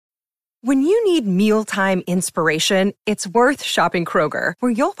When you need mealtime inspiration, it's worth shopping Kroger,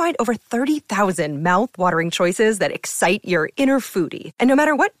 where you'll find over 30,000 mouth-watering choices that excite your inner foodie. And no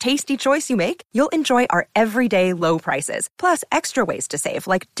matter what tasty choice you make, you'll enjoy our everyday low prices, plus extra ways to save,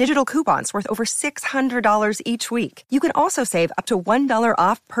 like digital coupons worth over $600 each week. You can also save up to $1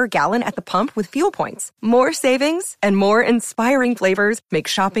 off per gallon at the pump with fuel points. More savings and more inspiring flavors make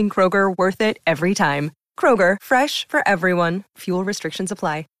shopping Kroger worth it every time. Kroger, fresh for everyone. Fuel restrictions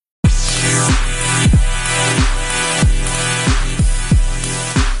apply.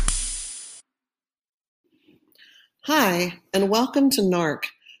 Hi, and welcome to NARC,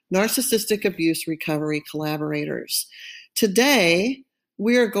 Narcissistic Abuse Recovery Collaborators. Today,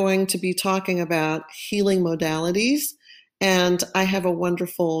 we are going to be talking about healing modalities, and I have a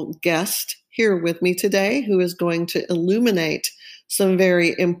wonderful guest here with me today who is going to illuminate some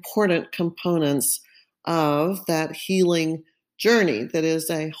very important components of that healing journey that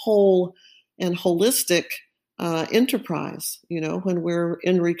is a whole and holistic enterprise. You know, when we're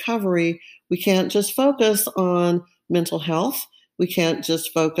in recovery, we can't just focus on mental health. We can't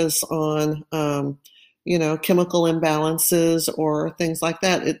just focus on, chemical imbalances or things like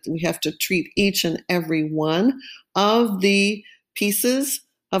that. We have to treat each and every one of the pieces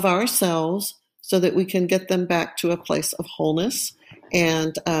of ourselves so that we can get them back to a place of wholeness.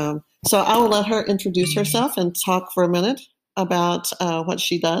 And so I will let her introduce herself and talk for a minute about what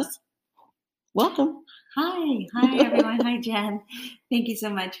she does. Welcome. Hi everyone. Hi, Jen. Thank you so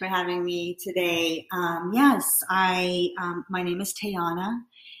much for having me today. Yes, my name is Teahna,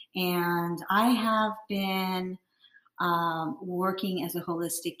 and I have been working as a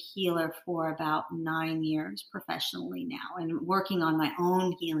holistic healer for about 9 years professionally now, and working on my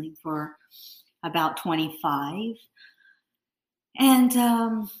own healing for about 25. And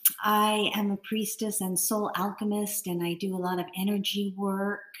I am a priestess and soul alchemist, and I do a lot of energy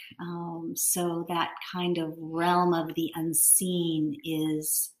work. So that kind of realm of the unseen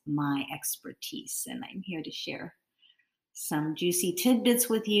is my expertise. And I'm here to share some juicy tidbits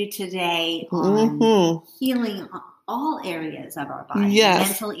with you today on healing all areas of our body,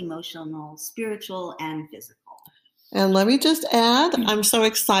 mental, emotional, spiritual, and physical. And let me just add, I'm so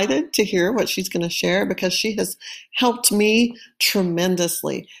excited to hear what she's going to share because she has helped me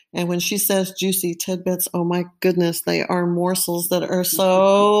tremendously. And when she says juicy tidbits, oh my goodness, they are morsels that are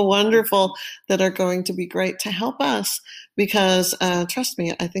so wonderful that are going to be great to help us because trust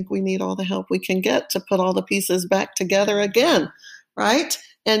me, I think we need all the help we can get to put all the pieces back together again, right?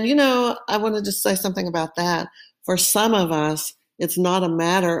 And I want to just say something about that. For some of us, it's not a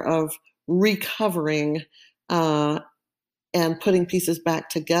matter of recovering and putting pieces back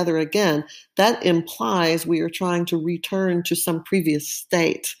together again. That implies we are trying to return to some previous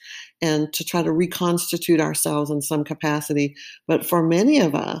state and to try to reconstitute ourselves in some capacity. But for many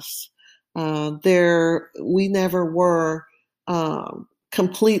of us, we never were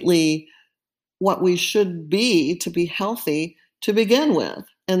completely what we should be to be healthy to begin with.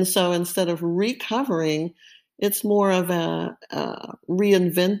 And so instead of recovering, it's more of a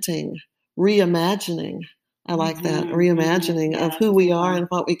reinventing, reimagining. I like that, reimagining of who we are and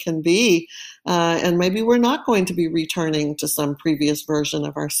what we can be. And maybe we're not going to be returning to some previous version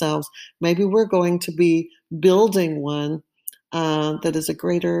of ourselves. Maybe we're going to be building one that is a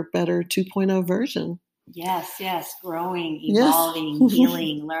greater, better 2.0 version. Yes. Growing, evolving,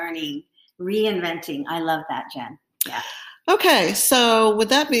 healing, learning, reinventing. I love that, Jen. Yeah. Okay, so with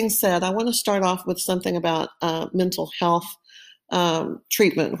that being said, I want to start off with something about mental health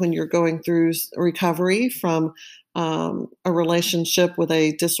treatment when you're going through recovery from a relationship with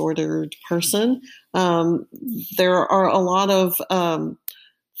a disordered person. There are a lot of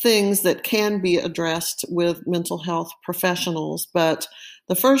things that can be addressed with mental health professionals, but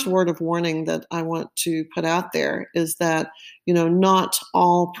the first word of warning that I want to put out there is that, not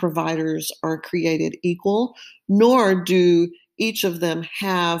all providers are created equal, nor do each of them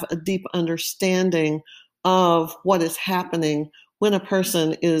have a deep understanding of what is happening when a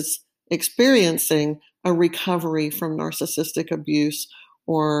person is experiencing a recovery from narcissistic abuse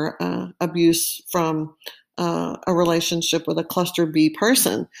or abuse from a relationship with a cluster B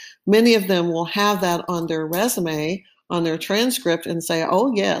person. Many of them will have that on their resume, on their transcript, and say,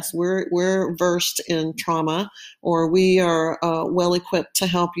 oh yes, we're versed in trauma, or we are well equipped to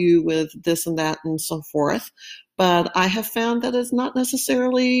help you with this and that and so forth. But I have found that is not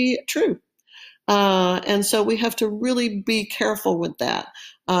necessarily true. And so we have to really be careful with that.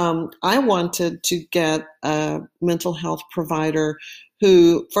 I wanted to get a mental health provider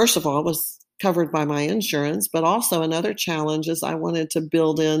who, first of all, was covered by my insurance, but also another challenge is I wanted to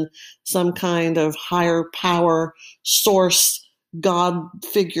build in some kind of higher power source, God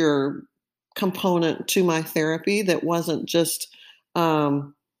figure component to my therapy that wasn't just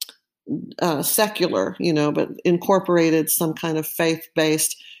secular, but incorporated some kind of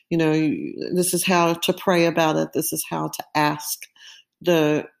faith-based, this is how to pray about it. This is how to ask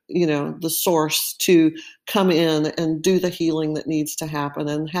the source to come in and do the healing that needs to happen,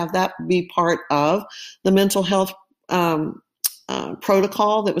 and have that be part of the mental health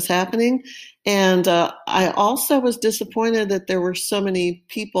protocol that was happening. And I also was disappointed that there were so many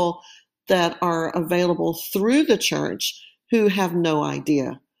people that are available through the church who have no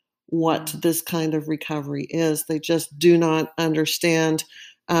idea what this kind of recovery is. They just do not understand.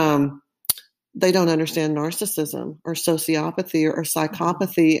 They don't understand narcissism or sociopathy or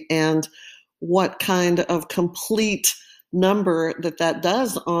psychopathy, and what kind of complete number that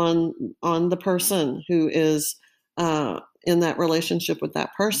does on the person who is in that relationship with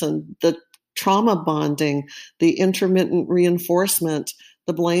that person. The trauma bonding, the intermittent reinforcement,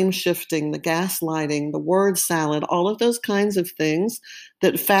 the blame shifting, the gaslighting, the word salad, all of those kinds of things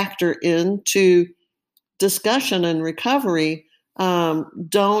that factor into discussion and recovery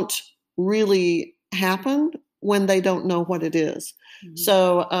don't really happen when they don't know what it is. Mm-hmm.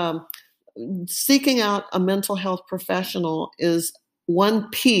 So seeking out a mental health professional is one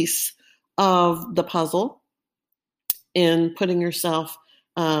piece of the puzzle in putting yourself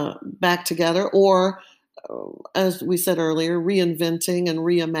back together, or as we said earlier, reinventing and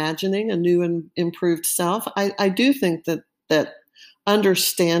reimagining a new and improved self. I do think that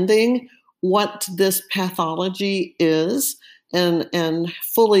understanding what this pathology is and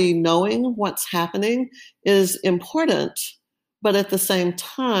fully knowing what's happening is important, but at the same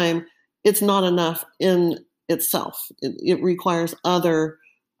time, it's not enough in itself. It requires other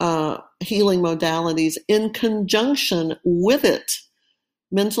healing modalities in conjunction with it.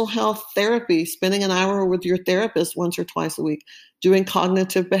 Mental health therapy, spending an hour with your therapist once or twice a week, doing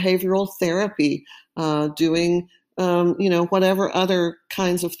cognitive behavioral therapy, doing whatever other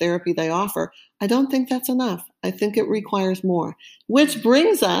kinds of therapy they offer. I don't think that's enough. I think it requires more, which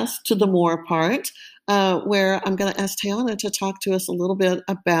brings us to the more part where I'm going to ask Teahna to talk to us a little bit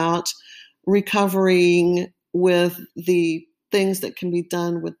about recovering with the things that can be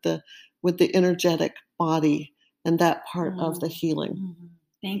done with the energetic body and that part of the healing. Mm-hmm.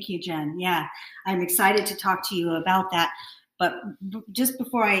 Thank you, Jen. Yeah, I'm excited to talk to you about that. But just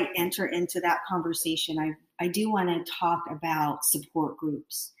before I enter into that conversation, I do want to talk about support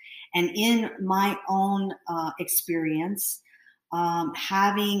groups. And in my own experience,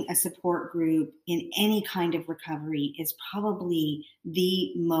 having a support group in any kind of recovery is probably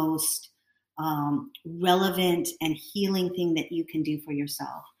the most relevant and healing thing that you can do for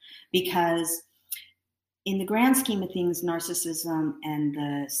yourself. Because in the grand scheme of things, narcissism and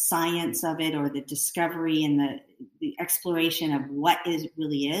the science of it, or the discovery and the exploration of what it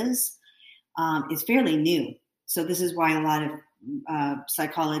really is fairly new. So this is why a lot of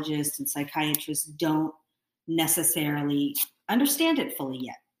psychologists and psychiatrists don't necessarily understand it fully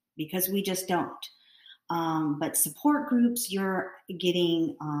yet, because we just don't. But support groups, you're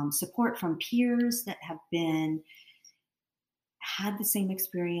getting support from peers that have had the same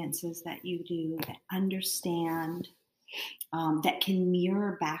experiences that you do, that understand, that can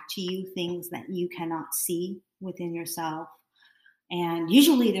mirror back to you things that you cannot see within yourself. And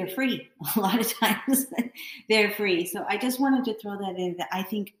usually they're free. A lot of times they're free. So I just wanted to throw that in, that I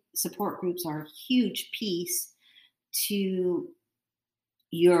think support groups are a huge piece to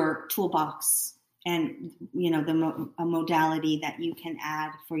your toolbox, and a modality that you can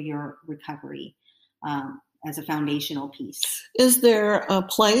add for your recovery as a foundational piece. Is there a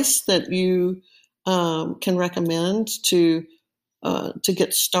place that you can recommend to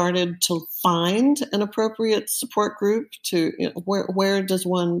get started to find an appropriate support group? Where does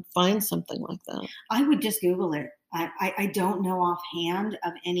one find something like that? I would just Google it. I don't know offhand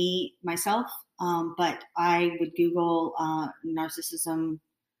of any myself, but I would Google narcissism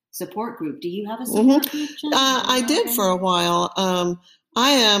support group. Do you have a support group, Jen? I did for a while.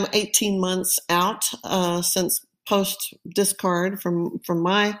 I am 18 months out since post-discard from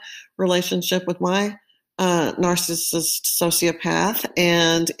my relationship with my narcissist sociopath.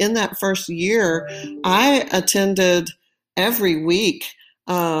 And in that first year, I attended every week.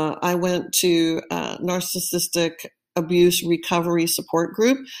 I went to narcissistic abuse recovery support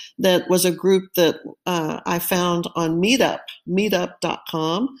group. That was a group that I found on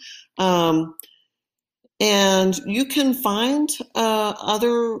meetup.com. And you can find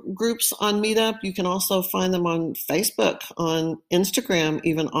other groups on Meetup. You can also find them on Facebook, on Instagram,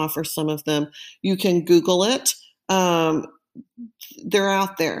 even offer some of them. You can Google it. They're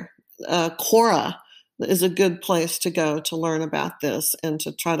out there. Quora, is a good place to go to learn about this and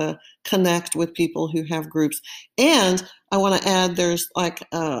to try to connect with people who have groups. And I want to add, there's like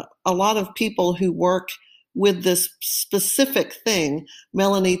a lot of people who work with this specific thing.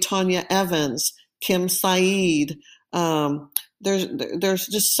 Melanie Tanya Evans, Kim Saeed. There's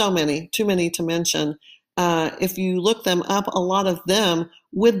just so many, too many to mention. If you look them up, a lot of them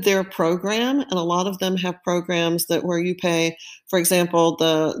with their program, and a lot of them have programs that where you pay, for example,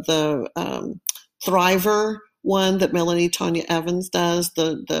 the Thriver one that Melanie Tanya Evans does,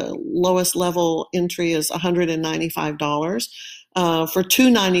 the lowest level entry is $195. For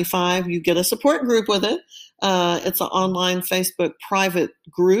 $295, you get a support group with it. It's an online Facebook private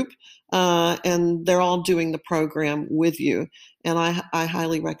group, and they're all doing the program with you. And I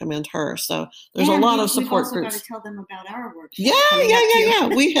highly recommend her. So there's a lot of support groups. We've also got to tell them about our workshop. Yeah.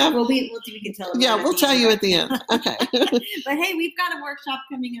 We have. we can tell them. Yeah, we'll tell you at the end. Okay. But hey, we've got a workshop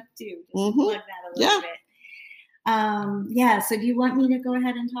coming up too. Just plug that a little bit. So do you want me to go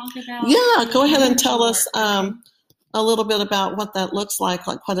ahead and talk about? Yeah, go ahead and tell us a little bit about what that looks like.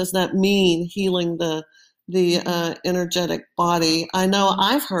 Like, what does that mean, healing the energetic body? I know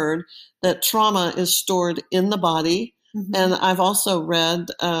I've heard that trauma is stored in the body. Mm-hmm. And I've also read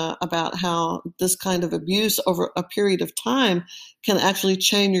about how this kind of abuse over a period of time can actually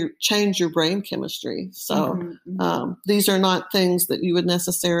change your brain chemistry. So these are not things that you would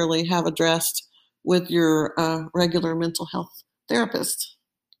necessarily have addressed with your regular mental health therapist.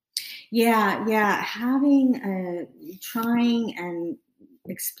 Yeah. Having, trying and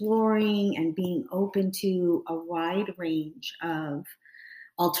exploring and being open to a wide range of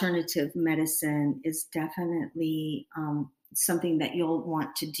alternative medicine is definitely something that you'll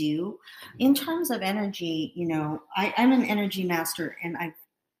want to do. In terms of energy, I'm an energy master, and I've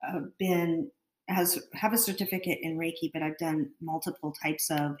have a certificate in Reiki, but I've done multiple types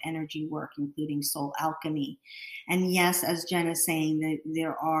of energy work, including soul alchemy. And yes, as Jen is saying, that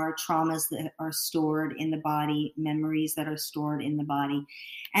there are traumas that are stored in the body, memories that are stored in the body,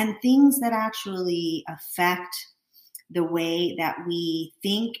 and things that actually affect the way that we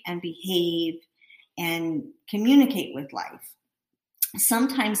think and behave and communicate with life.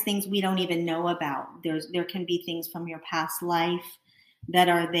 Sometimes things we don't even know about. There can be things from your past life that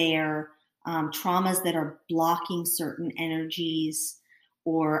are there, traumas that are blocking certain energies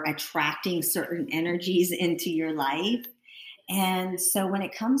or attracting certain energies into your life. And so when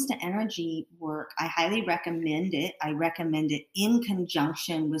it comes to energy work, I highly recommend it. I recommend it in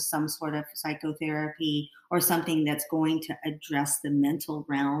conjunction with some sort of psychotherapy or something that's going to address the mental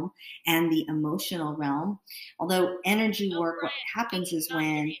realm and the emotional realm. Although energy work, what happens is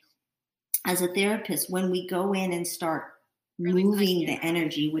when, as a therapist, when we go in and start moving the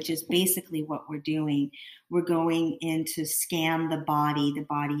energy, which is basically what we're doing. We're going in to scan the body. The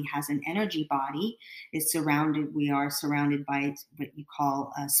body has an energy body. We are surrounded by what you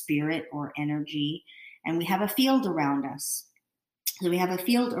call a spirit or energy, and we have a field around us. So we have a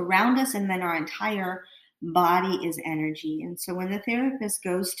field around us, and then our entire body is energy. And so when the therapist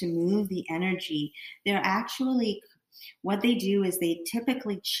goes to move the energy, what they do is they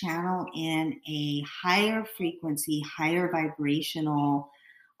typically channel in a higher frequency, higher vibrational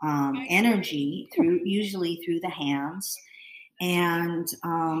energy usually through the hands. And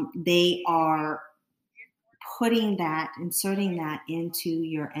they are inserting that into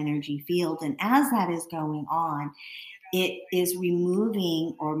your energy field. And as that is going on, it is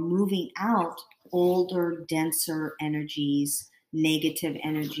removing or moving out older, denser energies, negative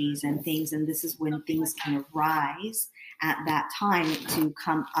energies and things. And this is when things can arise at that time to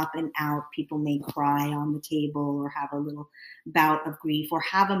come up and out. People may cry on the table or have a little bout of grief or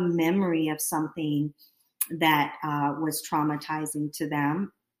have a memory of something that was traumatizing to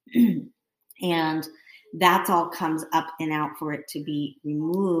them. And that all comes up and out for it to be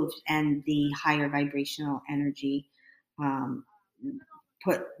removed and the higher vibrational energy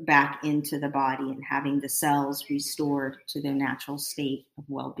put back into the body and having the cells restored to their natural state of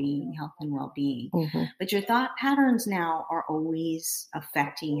well-being, health and well-being. Mm-hmm. But your thought patterns now are always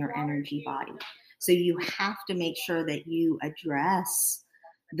affecting your energy body. So you have to make sure that you address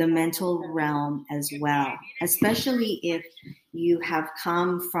the mental realm as well, especially if you have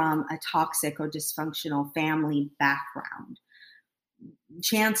come from a toxic or dysfunctional family background.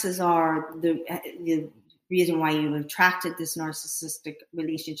 Chances are the reason why you attracted this narcissistic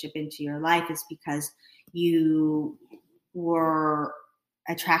relationship into your life is because you were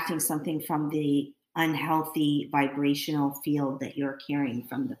attracting something from the unhealthy vibrational field that you're carrying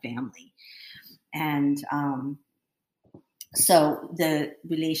from the family. And so the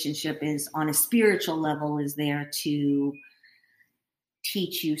relationship is on a spiritual level is there to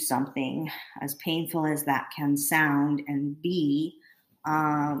teach you something, as painful as that can sound, and B,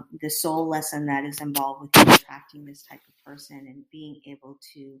 the soul lesson that is involved with you attracting this type of person and being able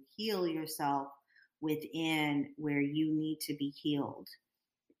to heal yourself within where you need to be healed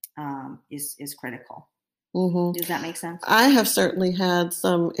is critical. Mm-hmm. Does that make sense? I have certainly had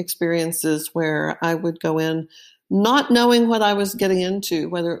some experiences where I would go in not knowing what I was getting into,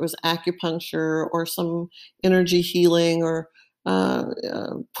 whether it was acupuncture or some energy healing or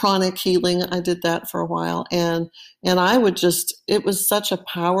pranic healing. I did that for a while, and I would it was such a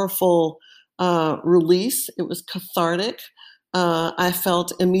powerful release. It was cathartic. I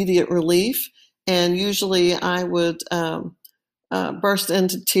felt immediate relief, and usually I would burst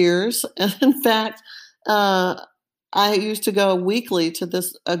into tears. And in fact, I used to go weekly to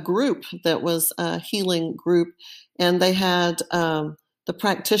a group that was a healing group, and they had the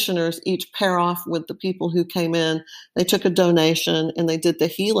practitioners each pair off with the people who came in. They took a donation and they did the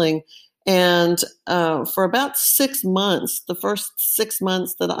healing. And for about 6 months, the first 6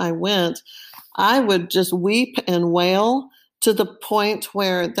 months that I went, I would just weep and wail to the point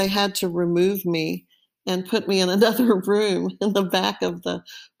where they had to remove me and put me in another room in the back of the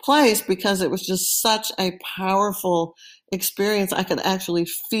place because it was just such a powerful experience. I could actually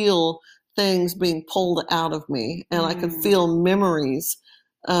feel things being pulled out of me, and I could feel memories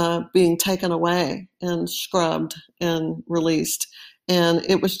being taken away and scrubbed and released. And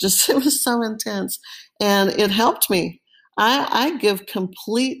it was so intense, and it helped me. I give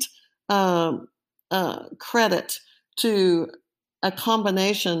complete credit to a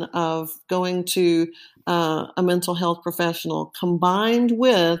combination of going to a mental health professional combined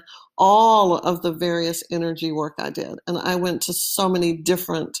with all of the various energy work I did. And I went to so many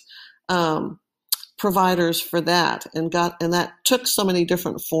different providers for that, and that took so many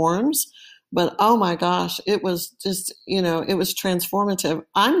different forms. But oh my gosh, it was just, it was transformative.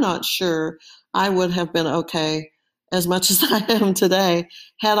 I'm not sure I would have been okay as much as I am today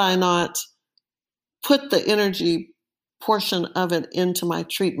had I not put the energy portion of it into my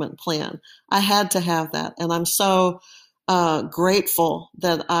treatment plan. I had to have that. And I'm so grateful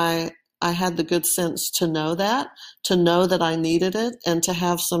that I had the good sense to know that I needed it, and to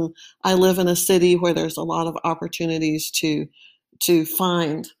have I live in a city where there's a lot of opportunities to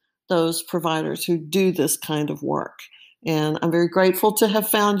find those providers who do this kind of work. And I'm very grateful to have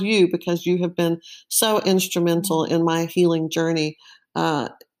found you, because you have been so instrumental in my healing journey,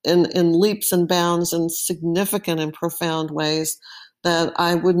 in leaps and bounds and significant and profound ways that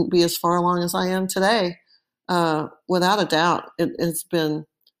I wouldn't be as far along as I am today. Without a doubt, it's been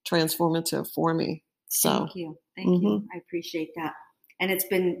transformative for me. So thank you. Thank you. I appreciate that. And it's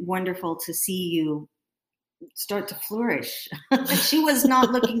been wonderful to see you start to flourish. She was not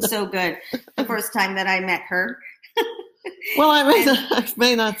looking so good the first time that I met her. Well, I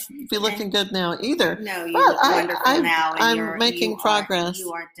may not be looking good now either. No, you look wonderful now. And I'm making progress.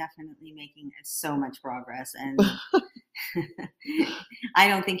 You are definitely making so much progress. And I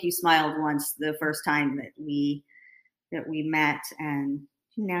don't think you smiled once the first time that we met, and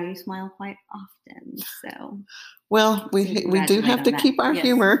now you smile quite often. So, well, we do have to keep our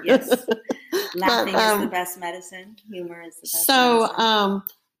humor. Yes, laughing is the best medicine. Humor is the best medicine.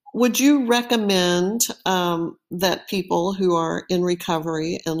 Would you recommend that people who are in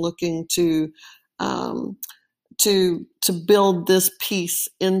recovery and looking to build this piece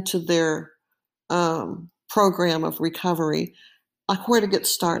into their program of recovery, like where to get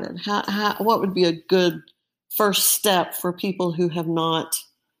started? What would be a good first step for people who have not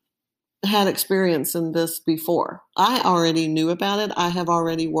had experience in this before? I already knew about it. I have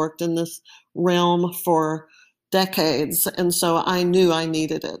already worked in this realm for decades, and so I knew I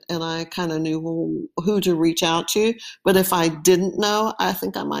needed it, and I kind of knew who to reach out to. But if I didn't know, I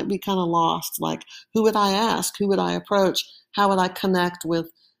think I might be kind of lost. Like, who would I ask? Who would I approach? How would I connect with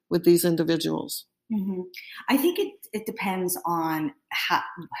these individuals? Mm-hmm. I think it depends on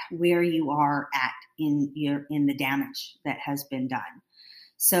where you are at in the damage that has been done.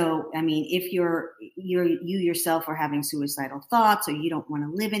 So, I mean, if you yourself are having suicidal thoughts, or you don't want to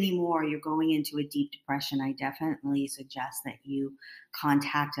live anymore, or you're going into a deep depression, I definitely suggest that you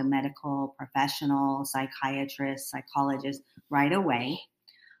contact a medical professional, psychiatrist, psychologist right away.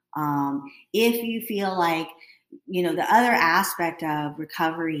 If you feel like, the other aspect of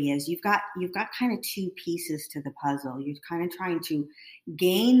recovery is you've got kind of two pieces to the puzzle. You're kind of trying to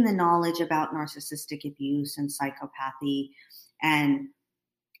gain the knowledge about narcissistic abuse and psychopathy and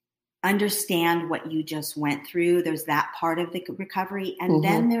understand what you just went through. There's that part of the recovery. And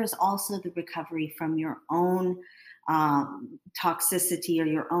then there's also the recovery from your own toxicity or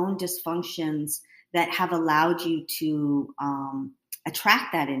your own dysfunctions that have allowed you to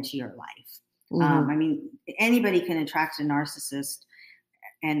attract that into your life. Mm-hmm. I mean, anybody can attract a narcissist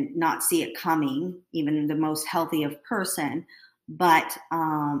and not see it coming, even the most healthy of person. But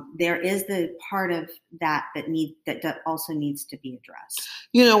there is the part of that also needs to be addressed.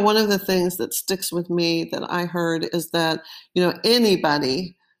 One of the things that sticks with me that I heard is that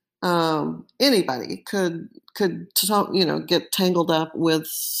anybody could get tangled up with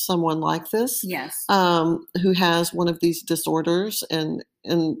someone like this. Yes. Who has one of these disorders and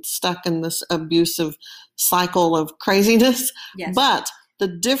stuck in this abusive cycle of craziness. Yes. But the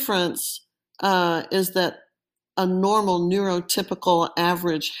difference is that a normal, neurotypical,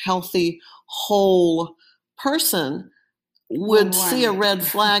 average, healthy, whole person would see a red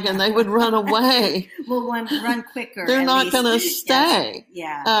flag and they would run away. Run quicker. They're not going to stay.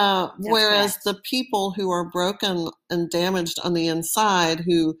 Yes. Yeah. Whereas the people who are broken and damaged on the inside,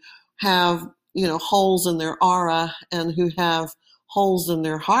 who have, holes in their aura and who have holes in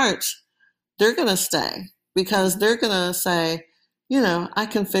their heart, they're going to stay because they're going to say, I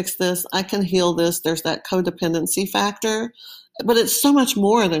can fix this. I can heal this. There's that codependency factor. But it's so much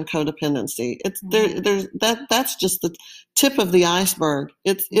more than codependency. It's that's just the tip of the iceberg.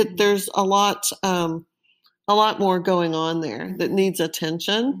 There's a lot more going on there that needs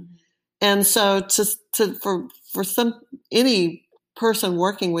attention. And so for any person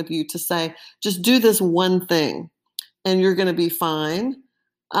working with you to say, just do this one thing and you're going to be fine.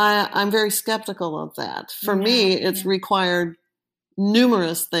 I'm very skeptical of that. For me, it's required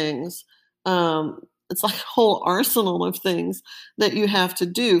numerous things. It's like a whole arsenal of things that you have to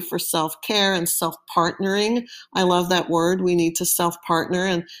do for self-care and self-partnering. I love that word. We need to self-partner.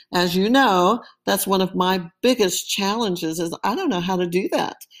 And as you know, that's one of my biggest challenges is I don't know how to do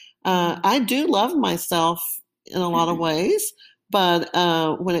that. I do love myself in a lot of ways, but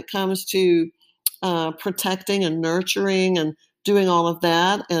when it comes to protecting and nurturing and doing all of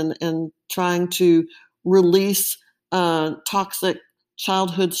that and trying to release toxic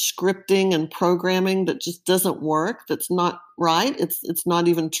childhood scripting and programming that just doesn't work, that's not right, it's not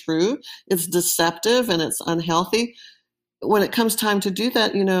even true, it's deceptive and it's unhealthy. When it comes time to do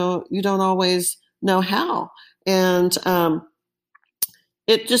that, you don't always know how. And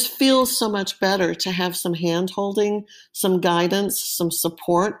it just feels so much better to have some hand-holding, some guidance, some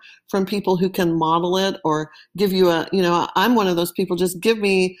support from people who can model it or give you I'm one of those people, just give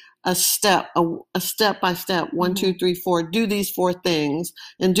me a step by step, 1, 2, 3, 4, do these 4 things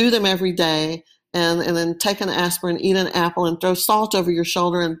and do them every day. And then take an aspirin, eat an apple and throw salt over your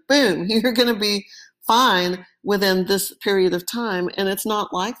shoulder and boom, you're going to be fine within this period of time. And it's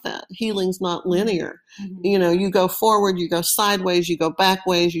not like that. Healing's not linear. You go forward, you go sideways, you go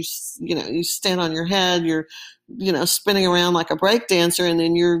backways, you stand on your head, you're, spinning around like a break dancer and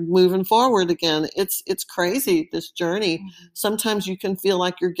then you're moving forward again. It's crazy, this journey. Sometimes you can feel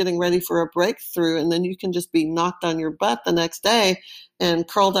like you're getting ready for a breakthrough and then you can just be knocked on your butt the next day and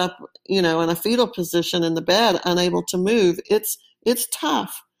curled up, in a fetal position in the bed, unable to move. It's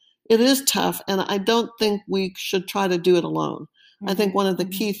tough. It is tough, and I don't think we should try to do it alone. I think one of the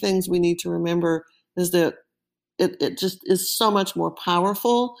key things we need to remember is that it just is so much more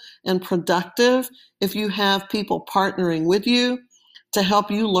powerful and productive if you have people partnering with you to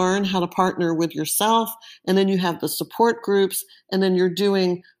help you learn how to partner with yourself, and then you have the support groups, and then you're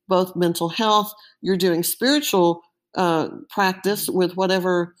doing both mental health, you're doing spiritual practice with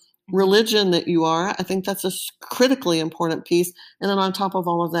whatever religion that you are. I think that's a critically important piece. And then on top of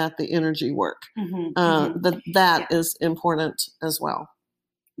all of that, the energy work, that is important as well.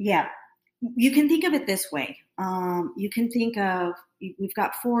 Yeah. You can think of it this way. You can think of, we've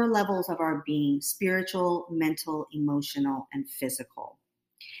got 4 levels of our being: spiritual, mental, emotional, and physical.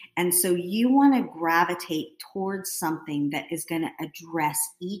 And so you want to gravitate towards something that is going to address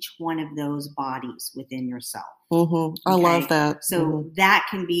each one of those bodies within yourself. I love that. So that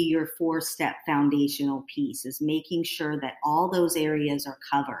can be your 4-step foundational piece, is making sure that all those areas are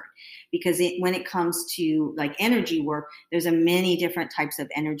covered. Because when it comes to like energy work, there's many different types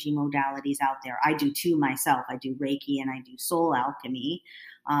of energy modalities out there. I do 2 myself. I do Reiki and I do soul alchemy,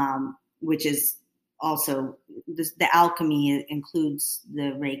 which is also the alchemy includes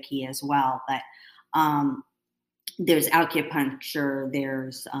the Reiki as well. But there's acupuncture,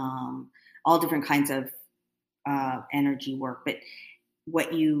 there's all different kinds of energy work. But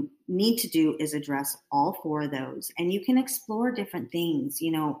what you need to do is address all 4 of those, and you can explore different things.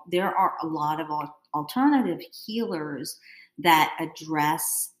 There are a lot of alternative healers that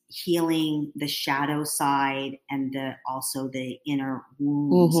address healing the shadow side and also the inner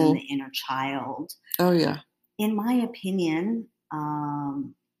wounds and the inner child. Oh yeah. In my opinion,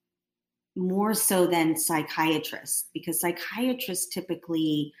 more so than psychiatrists, because psychiatrists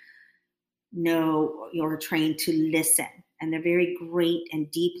typically know you're trained to listen, and they're very great and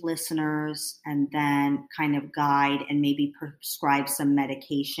deep listeners, and then kind of guide and maybe prescribe some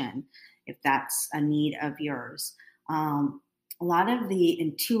medication if that's a need of yours. A lot of the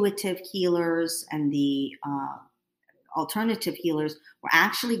intuitive healers and the alternative healers will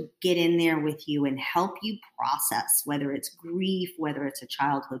actually get in there with you and help you process, whether it's grief, whether it's a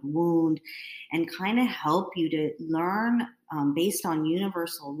childhood wound, and kind of help you to learn based on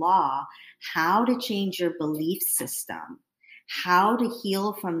universal law, how to change your belief system, how to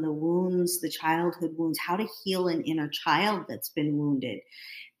heal from the wounds, the childhood wounds, how to heal an inner child that's been wounded.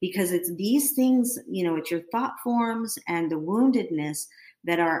 Because it's these things, it's your thought forms and the woundedness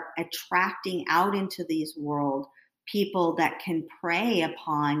that are attracting out into this world people that can prey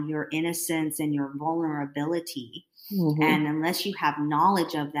upon your innocence and your vulnerability. Mm-hmm. And unless you have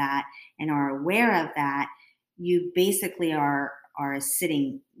knowledge of that and are aware of that, you basically are a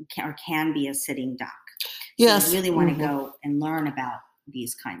sitting, or can be a sitting duck. Yes. So you really want to go and learn about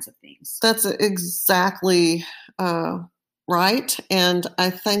these kinds of things. That's exactly right. And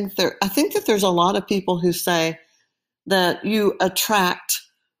I think that there's a lot of people who say that you attract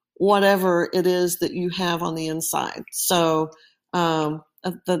whatever it is that you have on the inside. So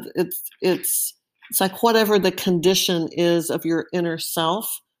it's like whatever the condition is of your inner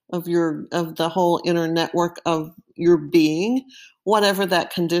self, of the whole inner network of your being, whatever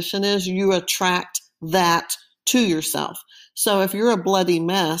that condition is, you attract that to yourself. So if you're a bloody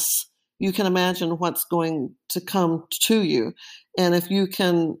mess, you can imagine what's going to come to you. And if you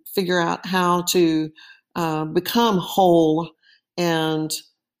can figure out how to become whole and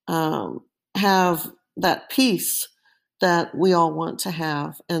have that peace that we all want to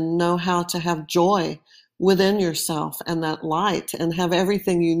have, and know how to have joy within yourself and that light, and have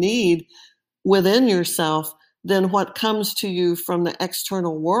everything you need within yourself, then what comes to you from the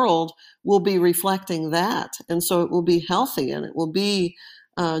external world will be reflecting that. And so it will be healthy, and it will be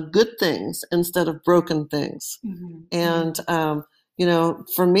good things instead of broken things. Mm-hmm. And,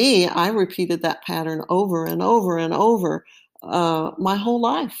 for me, I repeated that pattern over and over and over my whole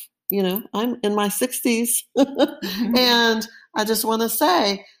life. I'm in my 60s and I just want to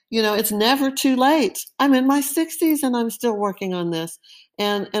say, it's never too late. I'm in my 60s and I'm still working on this.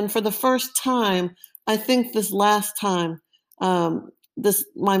 And for the first time, I think this last time,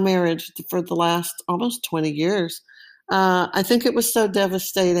 my marriage for the last almost 20 years, I think it was so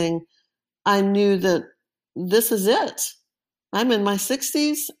devastating. I knew that this is it. I'm in my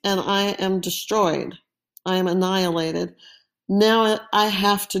 60s and I am destroyed. I am annihilated. Now I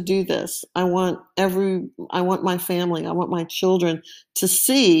have to do this. I want my family, I want my children to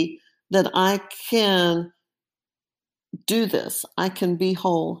see that I can do this. I can be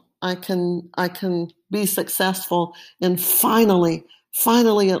whole. I can be successful, and finally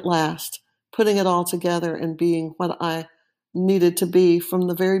at last, putting it all together and being what I needed to be from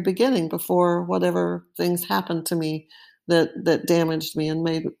the very beginning, before whatever things happened to me that damaged me and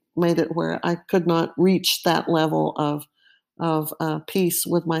made it where I could not reach that level of peace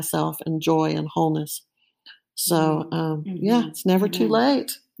with myself and joy and wholeness. So, it's never too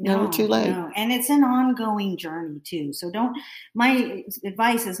late. Never too late. No. And it's an ongoing journey too. So my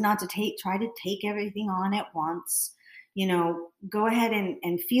advice is not to try to take everything on at once. Go ahead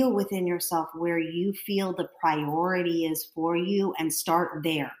and feel within yourself where you feel the priority is for you, and start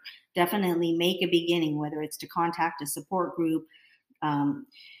there. Definitely make a beginning, whether it's to contact a support group,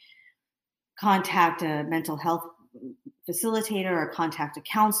 contact a mental health facilitator, or contact a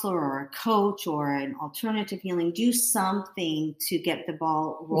counselor or a coach or an alternative healing. Do something to get the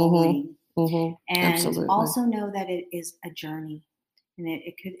ball rolling. Mm-hmm. And absolutely. Also know that it is a journey, and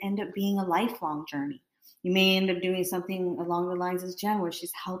it could end up being a lifelong journey. You may end up doing something along the lines of Jen, where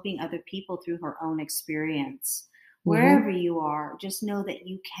she's helping other people through her own experience. Mm-hmm. Wherever you are, just know that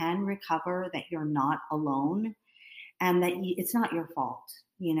you can recover, that you're not alone, and that it's not your fault.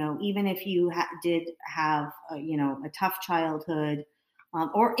 Even if you did have, a tough childhood,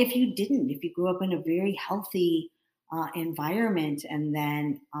 or if you didn't, if you grew up in a very healthy environment, and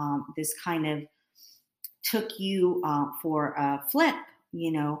then this kind of took you for a flip,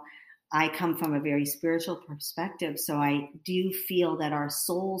 I come from a very spiritual perspective. So I do feel that our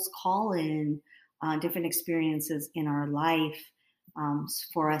souls call in different experiences in our life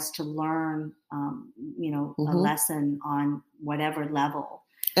for us to learn, mm-hmm. a lesson on whatever level.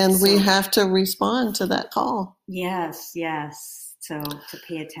 And we have to respond to that call. Yes. So to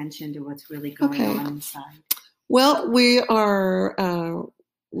pay attention to what's really going on inside. Well, we are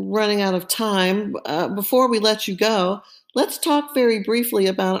running out of time. Before we let you go, let's talk very briefly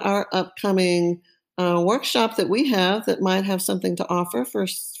about our upcoming workshop that we have that might have something to offer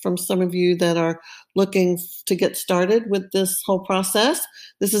from some of you that are looking to get started with this whole process.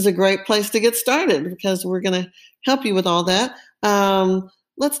 This is a great place to get started because we're going to help you with all that.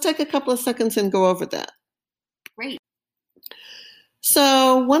 Let's take a couple of seconds and go over that. Great.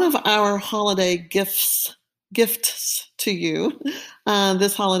 So one of our holiday gifts to you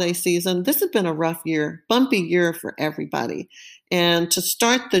this holiday season. This has been a rough year, bumpy year for everybody. And to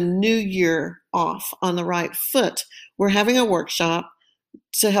start the new year off on the right foot, we're having a workshop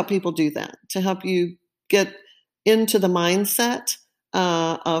to help people do that, to help you get into the mindset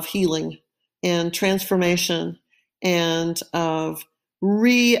of healing and transformation and of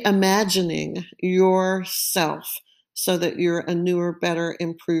reimagining yourself so that you're a newer, better,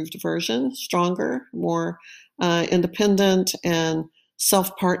 improved version, stronger, more independent and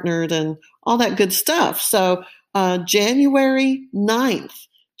self-partnered and all that good stuff. So January 9th,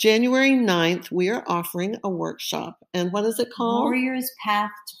 we are offering a workshop. And what is it called? Warrior's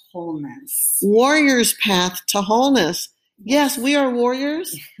Path to Wholeness. Warrior's Path to Wholeness. Yes, we are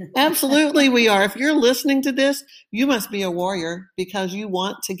warriors. Absolutely, we are. If you're listening to this, you must be a warrior because you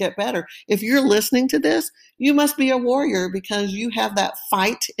want to get better. If you're listening to this, you must be a warrior because you have that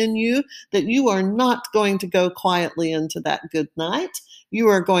fight in you that you are not going to go quietly into that good night. You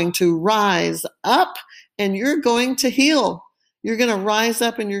are going to rise up and you're going to heal. You're going to rise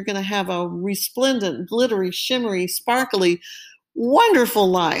up and you're going to have a resplendent, glittery, shimmery, sparkly, wonderful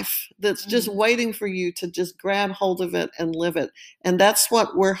life that's just waiting for you to just grab hold of it and live it. And that's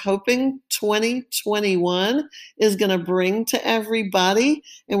what we're hoping 2021 is going to bring to everybody.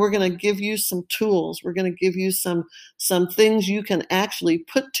 And we're going to give you some tools. We're going to give you some things you can actually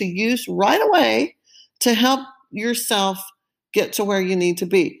put to use right away to help yourself get to where you need to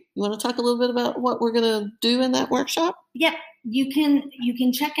be. You want to talk a little bit about what we're going to do in that workshop? Yep. You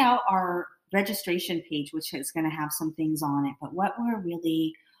can check out our registration page, which is going to have some things on it. But what we're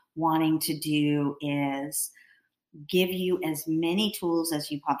really wanting to do is give you as many tools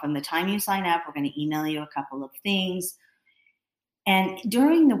as you pop. From the time you sign up, we're going to email you a couple of things. And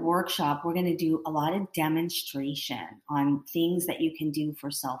during the workshop, we're going to do a lot of demonstration on things that you can do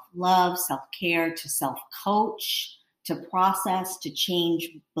for self-love, self-care, to self-coach, to process, to change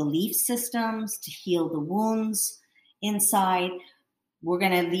belief systems, to heal the wounds inside. We're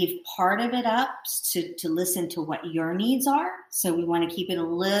going to leave part of it up to listen to what your needs are. So we want to keep it a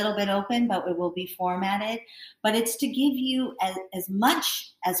little bit open, but it will be formatted. But it's to give you as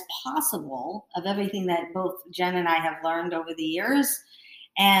much as possible of everything that both Jen and I have learned over the years,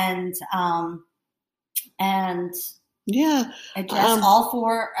 and yeah, address all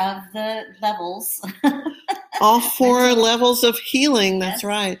four of the levels. All four levels of healing. That's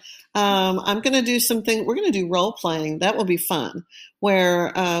right. I'm going to do something. We're going to do role playing. That will be fun,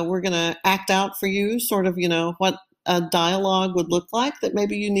 where we're going to act out for you sort of, what a dialogue would look like that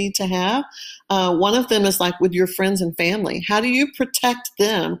maybe you need to have. One of them is like with your friends and family. How do you protect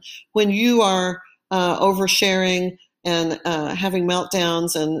them when you are oversharing and having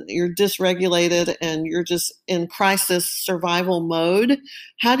meltdowns and you're dysregulated and you're just in crisis survival mode?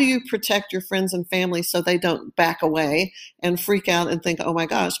 How do you protect your friends and family so they don't back away and freak out and think, oh my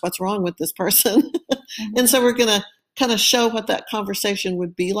gosh, what's wrong with this person? And so we're going to kind of show what that conversation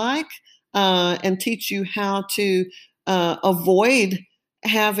would be like and teach you how to avoid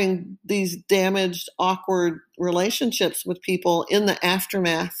having these damaged, awkward relationships with people in the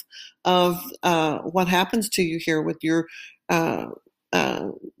aftermath of what happens to you here with your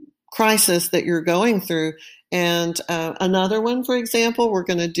crisis that you're going through. And another one, for example, we're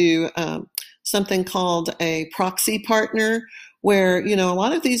going to do something called a proxy partner, where, a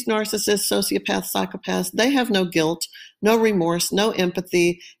lot of these narcissists, sociopaths, psychopaths, they have no guilt, no remorse, no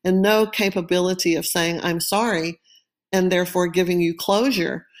empathy, and no capability of saying, I'm sorry, and therefore giving you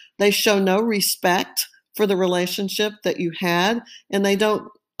closure. They show no respect for the relationship that you had, and they don't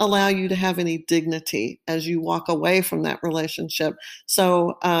allow you to have any dignity as you walk away from that relationship.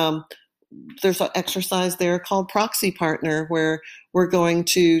 So there's an exercise there called proxy partner, where we're going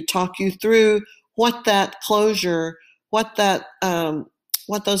to talk you through what that closure, what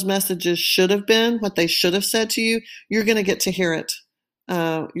those messages should have been, what they should have said to you. You're going to get to hear it.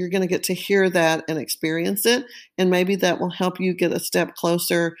 You're going to get to hear that and experience it. And maybe that will help you get a step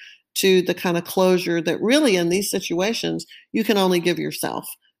closer to the kind of closure that really in these situations you can only give yourself,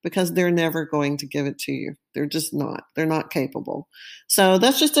 because they're never going to give it to you. They're just not. They're not capable. So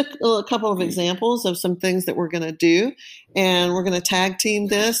that's just a couple of examples of some things that we're going to do. And we're going to tag team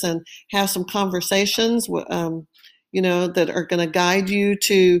this and have some conversations, that are going to guide you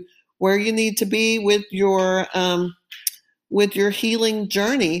to where you need to be with your with your healing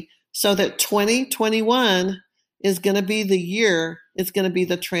journey so that 2021 is going to be the year. It's going to be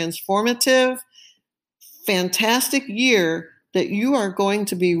the transformative, fantastic year that you are going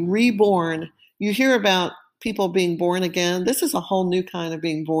to be reborn. You hear about people being born again. This is a whole new kind of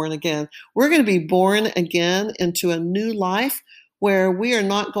being born again. We're going to be born again into a new life where we are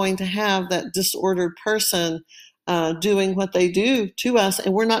not going to have that disordered person doing what they do to us,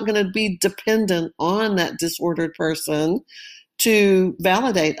 and we're not going to be dependent on that disordered person to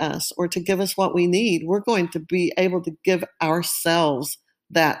validate us or to give us what we need. We're going to be able to give ourselves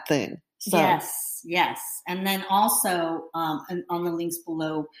that thing. So. Yes. And then also on the links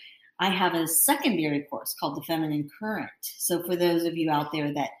below, I have a secondary course called The Feminine Current. So for those of you out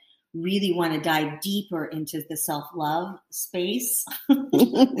there that really want to dive deeper into the self-love space,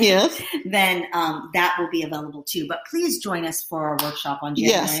 yes, then that will be available too. But please join us for our workshop on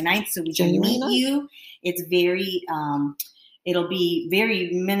January 9th so we can meet you. It's very... it'll be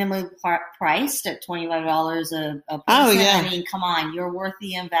very minimally priced at $25 a person. Oh, yeah. I mean, come on, you're worth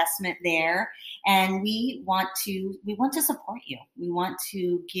the investment there. And we want to support you. We want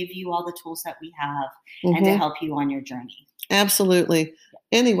to give you all the tools that we have and to help you on your journey. Absolutely.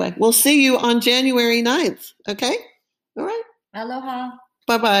 Anyway, we'll see you on January 9th. Okay? All right. Aloha.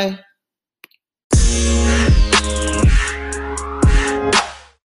 Bye-bye.